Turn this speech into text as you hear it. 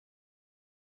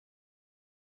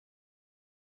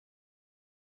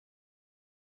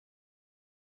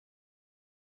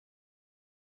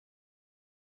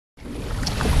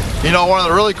You know, one of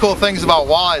the really cool things about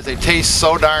walleye is they taste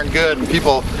so darn good, and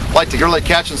people like to really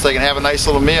catch them so they can have a nice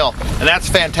little meal. And that's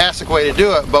a fantastic way to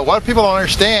do it. But what people don't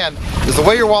understand is the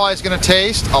way your walleye is going to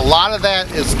taste, a lot of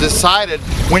that is decided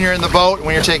when you're in the boat and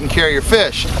when you're taking care of your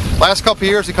fish. Last couple of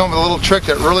years we come up with a little trick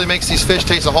that really makes these fish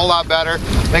taste a whole lot better,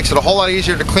 makes it a whole lot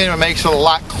easier to clean them, and makes it a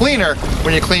lot cleaner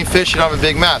when you clean fish. You don't have a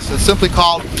big mess. It's simply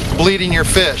called bleeding your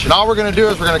fish. And all we're going to do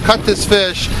is we're going to cut this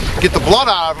fish, get the blood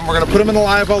out of them, we're going to put them in the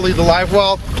live well, leave the live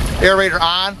well aerator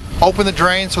on, open the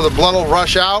drain so the blood will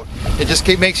rush out. It just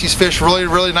makes these fish really,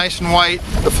 really nice and white.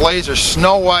 The fillets are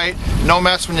snow white, no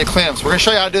mess when you clean them. So we're going to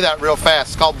show you how to do that real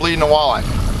fast. It's called bleeding a walleye.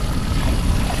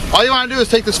 All you want to do is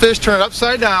take this fish, turn it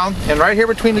upside down, and right here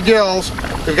between the gills,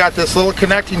 we've got this little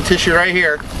connecting tissue right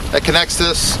here that connects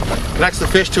the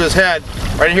fish to his head,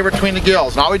 right here between the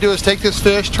gills. And all we do is take this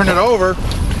fish, turn it over,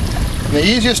 and the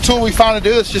easiest tool we found to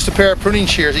do this is just a pair of pruning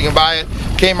shears. You can buy it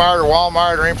at Kmart or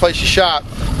Walmart or any place you shop.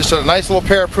 Just a nice little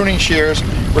pair of pruning shears.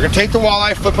 We're going to take the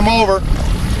walleye, flip them over.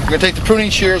 We're going to take the pruning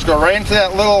shears, go right into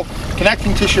that little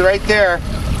connecting tissue right there.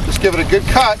 Just give it a good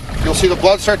cut. You'll see the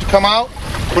blood start to come out.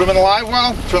 Put them in the live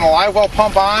well, turn the live well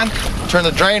pump on, turn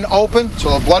the drain open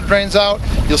so the blood drains out.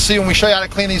 You'll see when we show you how to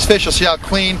clean these fish, you'll see how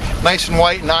clean, nice and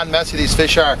white, non-messy these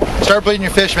fish are. Start bleeding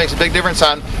your fish makes a big difference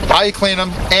on how you clean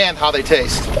them and how they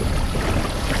taste.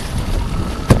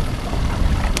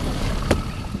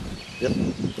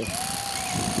 Yep.